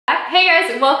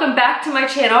welcome back to my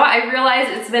channel. I realize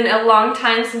it's been a long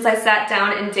time since I sat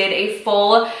down and did a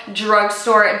full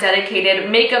drugstore dedicated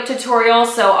makeup tutorial,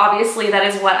 so obviously that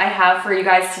is what I have for you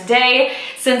guys today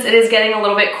since it is getting a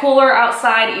little bit cooler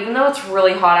outside, even though it's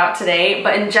really hot out today.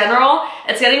 But in general,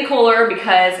 it's getting cooler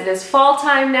because it is fall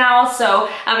time now, so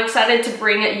I'm excited to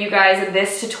bring you guys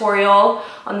this tutorial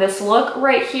on this look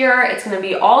right here. It's going to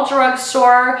be all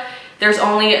drugstore. There's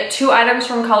only 2 items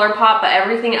from Colourpop, but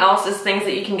everything else is things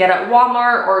that you can get at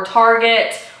Walmart or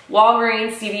Target,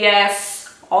 Walgreens, CVS,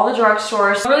 all the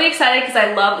drugstores. I'm really excited because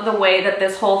I love the way that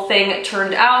this whole thing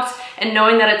turned out, and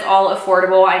knowing that it's all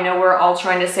affordable. I know we're all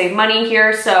trying to save money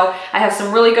here, so I have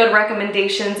some really good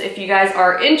recommendations. If you guys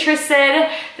are interested,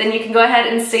 then you can go ahead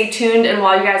and stay tuned, and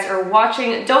while you guys are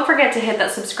watching, don't forget to hit that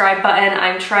subscribe button.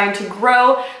 I'm trying to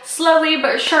grow slowly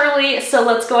but surely, so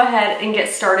let's go ahead and get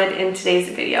started in today's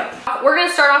video. We're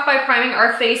gonna start off by priming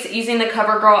our face using the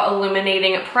Covergirl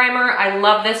Illuminating Primer. I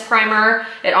love this primer.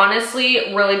 It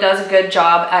honestly really does a good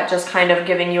job at just kind of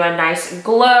giving you a nice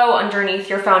glow underneath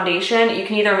your foundation. You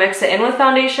can either mix it in with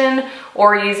foundation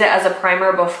or use it as a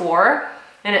primer before,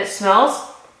 and it smells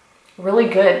really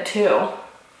good too.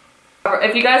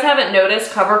 If you guys haven't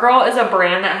noticed, Covergirl is a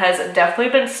brand that has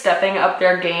definitely been stepping up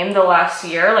their game the last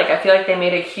year. Like, I feel like they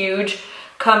made a huge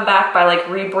comeback by like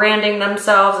rebranding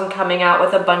themselves and coming out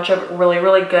with a bunch of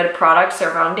really good products.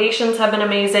 Their foundations have been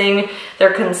amazing.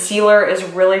 Their concealer is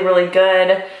really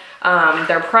good.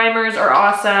 Their primers are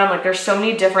awesome. Like, there's so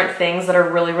many different things that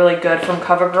are really good from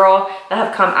Covergirl that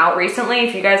have come out recently.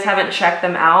 If you guys haven't checked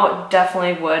them out,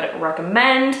 definitely would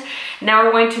recommend. Now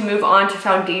we're going to move on to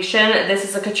foundation. This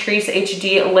is a Catrice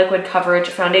HD Liquid Coverage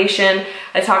Foundation.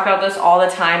 I talk about this all the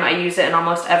time. I use it in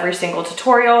almost every single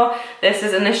tutorial. This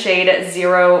is in the shade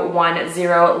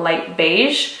 010 Light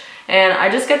Beige. And I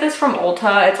just get this from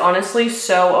Ulta. It's honestly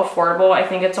so affordable. I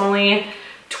think it's only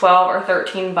 12 or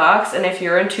 13 bucks, and if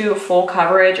you're into full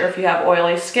coverage or if you have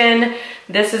oily skin,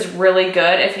 this is really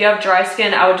good. If you have dry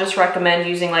skin, I would just recommend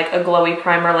using like a glowy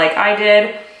primer like I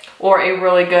did, or a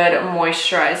really good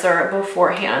moisturizer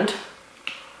beforehand.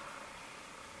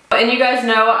 And you guys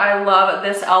know I love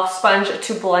this e.l.f. sponge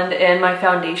to blend in my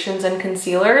foundations and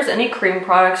concealers. Any cream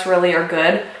products really are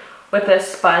good with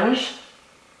this sponge.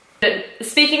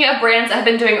 Speaking of brands that have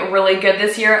been doing really good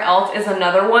this year, e.l.f. is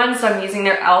another one. So I'm using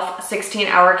their e.l.f.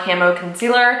 16-Hour Camo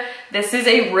Concealer. This is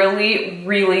a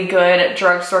really good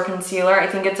drugstore concealer. I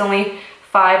think it's only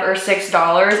 $5 or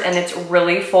 $6, and it's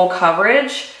really full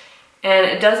coverage. And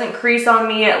it doesn't crease on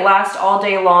me. It lasts all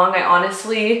day long. I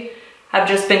honestly have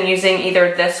just been using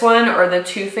either this one or the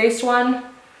Too Faced one.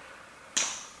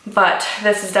 But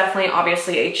this is definitely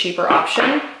obviously a cheaper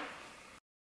option.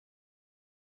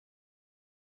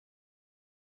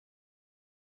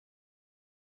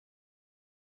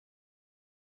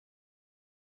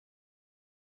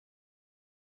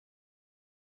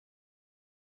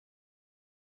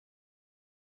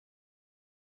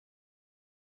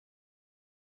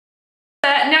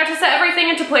 Now to set everything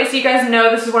into place, you guys know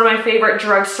this is one of my favorite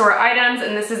drugstore items,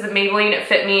 and this is the Maybelline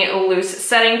Fit Me Loose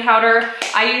Setting Powder.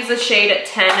 I use the shade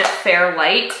 10 Fair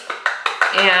Light,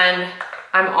 and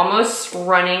I'm almost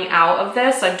running out of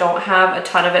this. I don't have a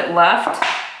ton of it left,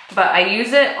 but I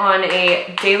use it on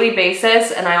a daily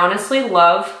basis, and I honestly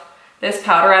love this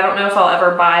powder. I don't know if I'll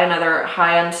ever buy another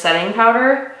high-end setting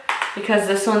powder, because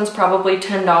this one's probably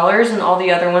 $10, and all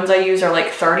the other ones I use are like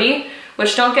 $30.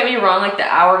 Which, don't get me wrong, like the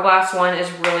Hourglass one is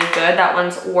really good. That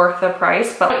one's worth the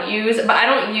price, but I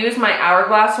don't use my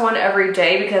Hourglass one every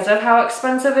day because of how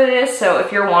expensive it is. So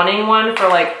if you're wanting one for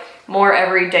like more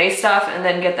everyday stuff, and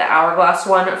then get the Hourglass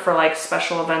one for like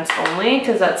special events only,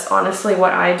 because that's honestly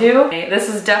what I do. This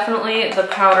is definitely the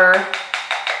powder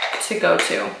to go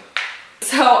to.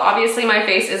 So obviously my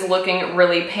face is looking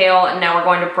really pale, and now we're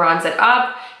going to bronze it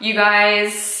up. You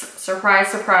guys, surprise,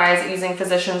 surprise, using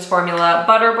Physicians Formula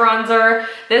Butter Bronzer.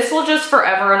 This will just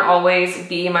forever and always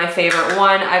be my favorite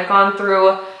one. I've gone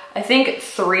through, I think,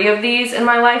 3 of these in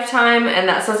my lifetime, and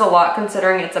that says a lot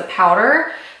considering it's a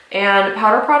powder. And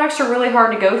powder products are really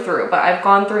hard to go through, but I've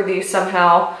gone through these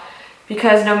somehow,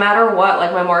 because no matter what,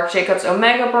 like my Marc Jacobs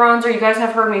Omega Bronzer, you guys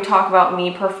have heard me talk about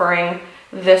me preferring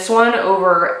this one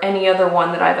over any other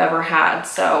one that I've ever had,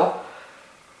 so.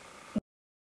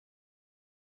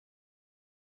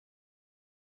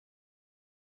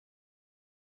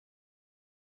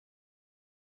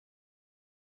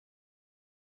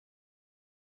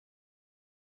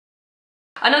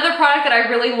 Another product that I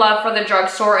really love for the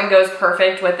drugstore and goes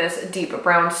perfect with this deep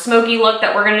brown smoky look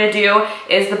that we're gonna do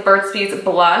is the Burts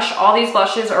blush. All these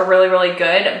blushes are really, really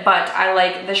good, but I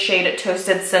like the shade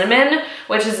Toasted Cinnamon,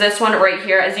 which is this one right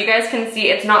here. As you guys can see,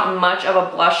 it's not much of a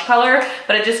blush color,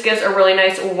 but it just gives a really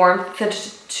nice warmth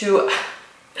to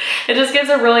it just gives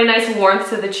a really nice warmth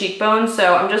to the cheekbone.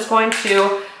 So I'm just going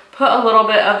to put a little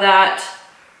bit of that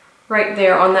right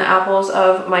there on the apples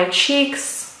of my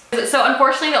cheeks. So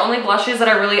unfortunately, the only blushes that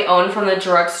I really own from the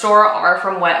drugstore are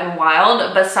from Wet n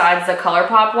Wild, besides the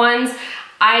Colourpop ones.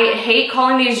 I hate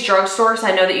calling these drugstores.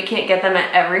 I know that you can't get them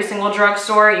at every single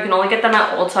drugstore. You can only get them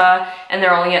at Ulta, and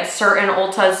they're only at certain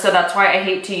Ultas, so that's why I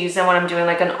hate to use them when I'm doing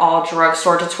like an all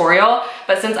drugstore tutorial.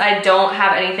 But since I don't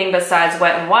have anything besides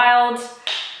Wet n Wild,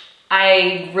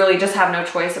 I really just have no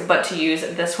choice but to use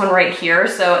this one right here.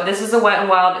 So this is a Wet n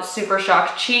Wild Super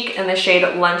Shock Cheek in the shade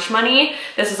Lunch Money.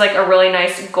 This is like a really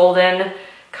nice golden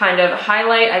kind of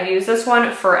highlight. I've used this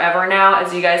one forever now.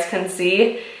 As you guys can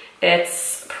see,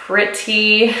 it's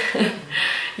pretty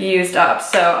used up.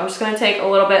 So I'm just gonna take a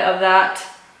little bit of that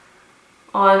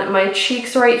on my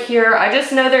cheeks right here. I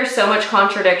just know there's so much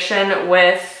contradiction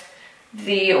with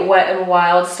the Wet n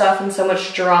Wild stuff and so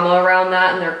much drama around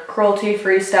that and their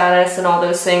cruelty-free status and all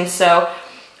those things. So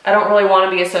I don't really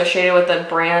want to be associated with a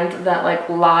brand that like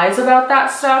lies about that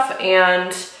stuff.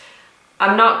 And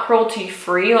I'm not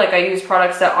cruelty-free. Like, I use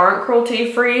products that aren't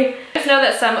cruelty-free. I just know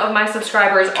that some of my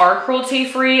subscribers are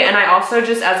cruelty-free, and I also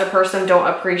just as a person don't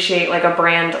appreciate like a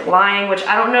brand lying, which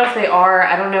I don't know if they are.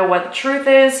 I don't know what the truth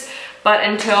is. But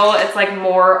until it's like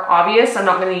more obvious, I'm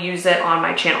not gonna use it on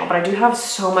my channel. But I do have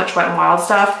so much Wet n Wild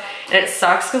stuff, and it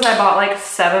sucks because I bought like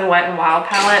 7 Wet n Wild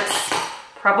palettes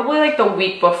probably like the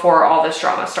week before all this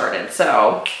drama started.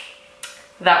 So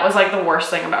that was like the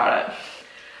worst thing about it.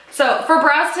 So for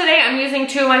brows today, I'm using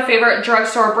 2 of my favorite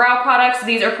drugstore brow products.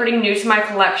 These are pretty new to my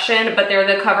collection, but they're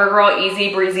the Covergirl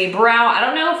Easy Breezy Brow. I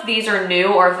don't know if these are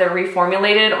new or if they're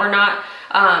reformulated or not,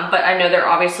 but I know they're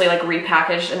obviously like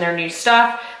repackaged in their new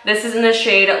stuff. This is in the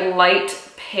shade Light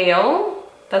Pale.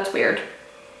 That's weird.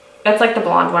 That's like the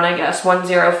blonde one, I guess,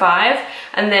 105.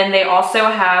 And then they also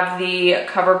have the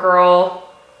Covergirl,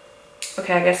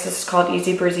 okay, I guess this is called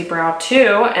Easy Breezy Brow 2,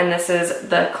 and this is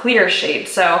the clear shade.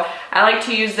 So I like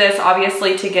to use this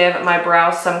obviously to give my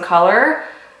brows some color.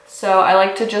 So I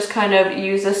like to just kind of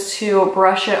use this to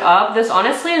brush it up. This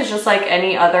honestly is just like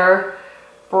any other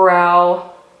brow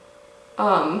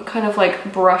kind of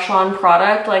like brush on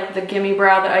product, like the Gimme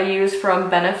Brow that I use from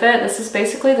Benefit. This is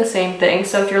basically the same thing.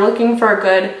 So if you're looking for a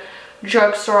good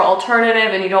drugstore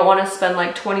alternative and you don't want to spend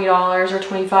like $20 or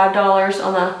 $25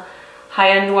 on the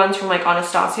high-end ones from like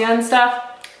Anastasia and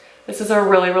stuff, this is a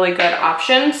really, really good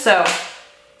option. So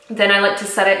then I like to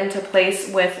set it into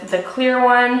place with the clear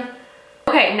one.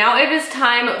 Okay, now it is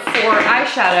time for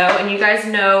eyeshadow, and you guys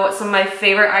know some of my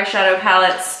favorite eyeshadow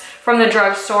palettes from the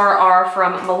drugstore are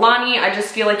from Millani. I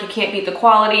just feel like you can't beat the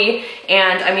quality.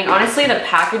 And I mean, honestly, the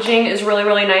packaging is really,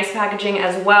 really nice packaging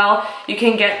as well. You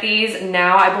can get these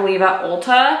now, I believe, at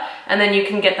Ulta, and then you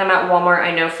can get them at Walmart, I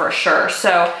know for sure.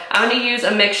 So I'm gonna use a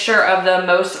mixture of the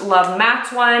Most Love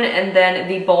Mattes one and then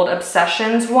the Bold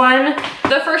Obsessions one.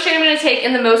 The first shade I'm gonna take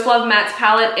in the Most Love Mattes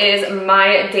palette is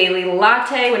My Daily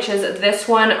Latte, which is this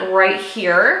one right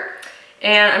here.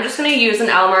 And I'm just gonna use an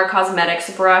Alamar Cosmetics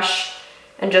brush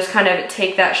and just kind of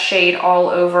take that shade all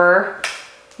over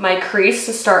my crease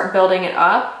to start building it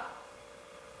up.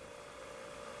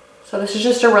 So this is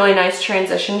just a really nice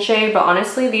transition shade, but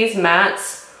honestly, these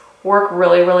mattes work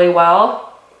really, really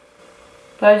well.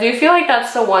 But I do feel like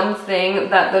that's the one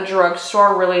thing that the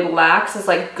drugstore really lacks is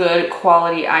like good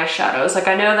quality eyeshadows. Like,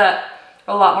 I know that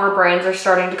a lot more brands are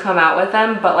starting to come out with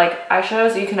them, but like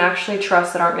eyeshadows that you can actually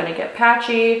trust that aren't gonna get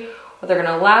patchy or they're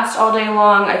gonna last all day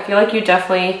long. I feel like you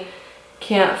definitely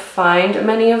can't find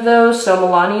many of those. So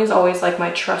Millani is always like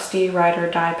my trusty ride or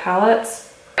die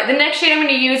palettes. The next shade I'm going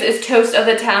to use is Toast of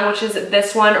the Town, which is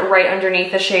this one right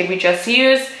underneath the shade we just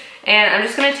used. And I'm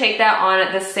just going to take that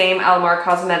on the same Alamar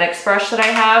Cosmetics brush that I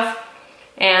have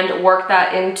and work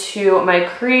that into my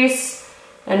crease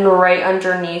and right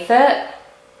underneath it.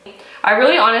 I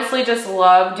really honestly just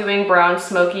love doing brown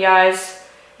smoky eyes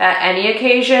at any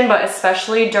occasion, but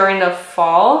especially during the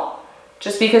fall,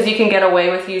 just because you can get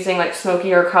away with using like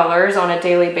smokier colors on a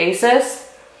daily basis.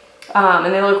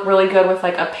 And they look really good with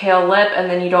like a pale lip, and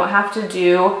then you don't have to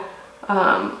do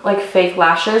like fake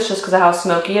lashes just because of how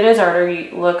smoky it is. It already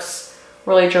looks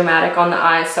really dramatic on the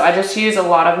eyes. So I just use a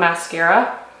lot of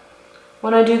mascara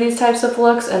when I do these types of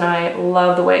looks, and I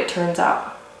love the way it turns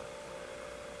out.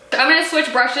 I'm going to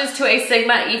switch brushes to a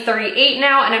Sigma E38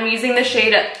 now, and I'm using the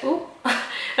shade,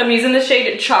 I'm using the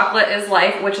shade Chocolate is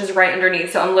Life, which is right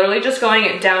underneath. So I'm literally just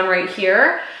going down right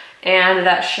here, and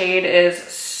that shade is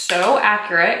so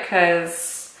accurate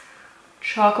because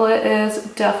chocolate is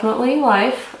definitely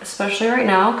life, especially right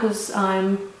now because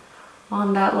I'm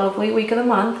on that lovely week of the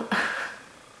month.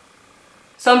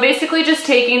 So I'm basically just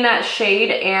taking that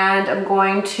shade and I'm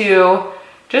going to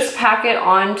just pack it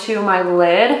onto my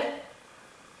lid.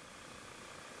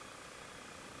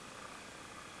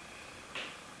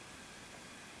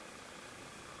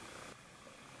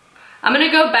 I'm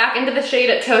gonna go back into the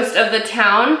shade Toast of the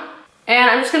Town, and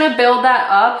I'm just gonna build that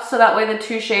up so that way the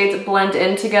two shades blend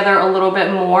in together a little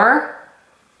bit more.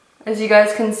 As you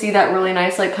guys can see, that really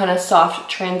nice, like kind of soft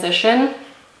transition.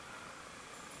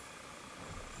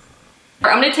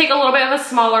 I'm gonna take a little bit of a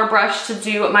smaller brush to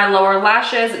do my lower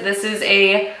lashes. This is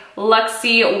a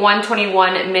Luxie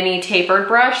 121 mini tapered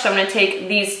brush. So I'm gonna take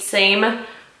these same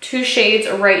two shades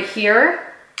right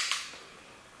here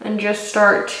and just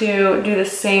start to do the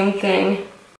same thing.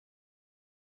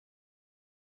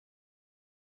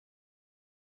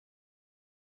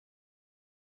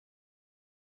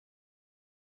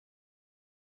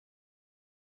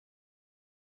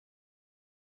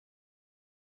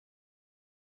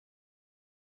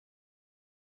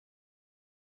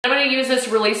 I'm gonna use this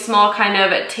really small kind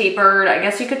of tapered, I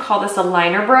guess you could call this a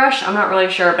liner brush. I'm not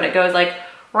really sure, but it goes like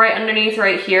right underneath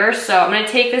right here. So I'm gonna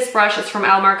take this brush, it's from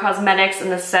Alamar Cosmetics in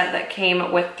the set that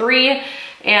came with 3.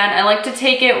 And I like to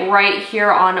take it right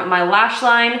here on my lash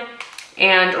line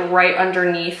and right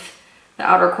underneath the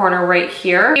outer corner right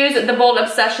here. Use the Bold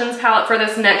Obsessions palette for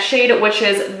this next shade, which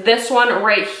is this one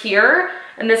right here.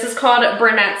 And this is called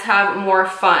Brunettes Have More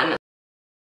Fun.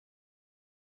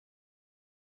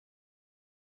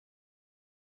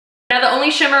 Now the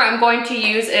only shimmer I'm going to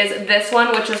use is this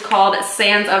one, which is called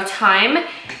Sands of Time.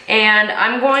 And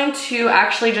I'm going to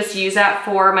actually just use that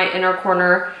for my inner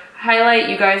corner highlight.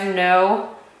 You guys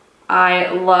know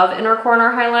I love inner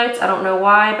corner highlights. I don't know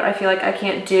why, but I feel like I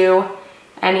can't do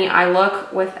any eye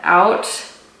look without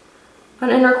an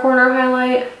inner corner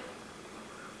highlight.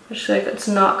 I just feel like it's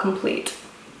not complete.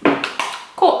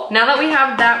 Cool, now that we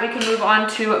have that, we can move on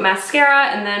to mascara,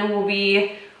 and then we'll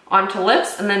be onto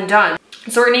lips and then done.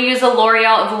 So we're gonna use the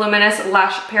L'Oreal Voluminous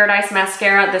Lash Paradise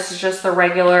Mascara. This is just the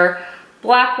regular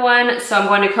black one. So I'm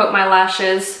going to coat my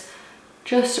lashes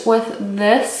just with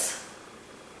this.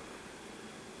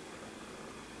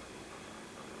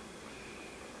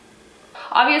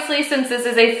 Obviously, since this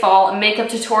is a fall makeup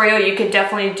tutorial, you could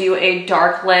definitely do a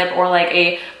dark lip or like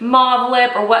a mauve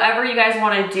lip or whatever you guys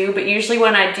want to do. But usually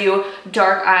when I do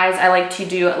dark eyes, I like to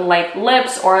do light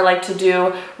lips, or I like to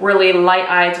do really light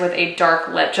eyes with a dark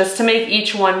lip, just to make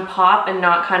each one pop and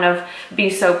not kind of be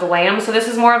so glam. So this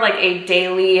is more of like a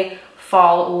daily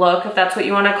fall look, if that's what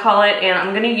you want to call it. And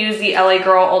I'm going to use the LA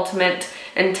Girl Ultimate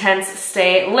Intense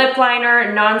Stay Lip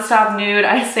Liner, Nonstop Nude.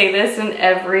 I say this in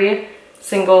every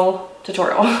single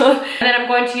tutorial. And then I'm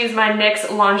going to use my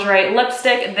NYX Lingerie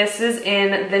lipstick. This is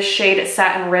in the shade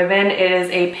Satin Ribbon. It is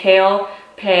a pale,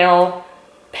 pale,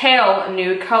 pale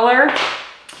nude color.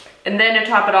 And then to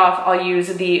top it off, I'll use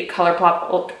the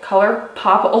Colourpop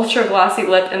Ultra Glossy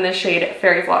Lip in the shade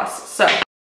Fairy Floss. So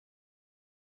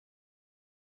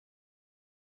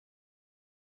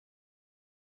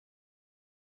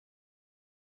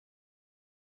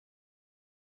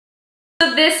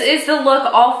this is the look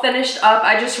all finished up.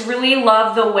 I just really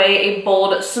love the way a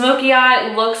bold smoky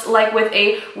eye looks like with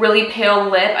a really pale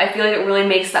lip. I feel like it really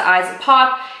makes the eyes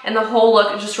pop, and the whole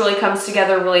look just really comes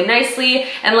together really nicely.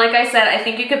 And like I said, I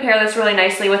think you could pair this really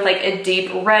nicely with like a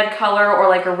deep red color or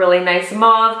like a really nice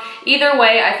mauve. Either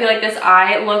way, I feel like this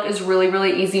eye look is really,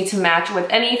 really easy to match with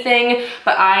anything,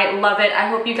 but I love it. I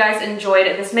hope you guys enjoyed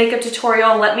this makeup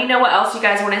tutorial. Let me know what else you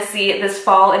guys want to see this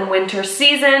fall and winter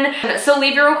season. So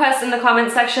leave your requests in the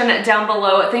comment section down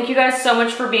below. Thank you guys so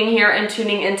much for being here and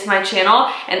tuning into my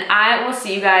channel, and I will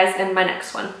see you guys in my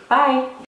next one. Bye!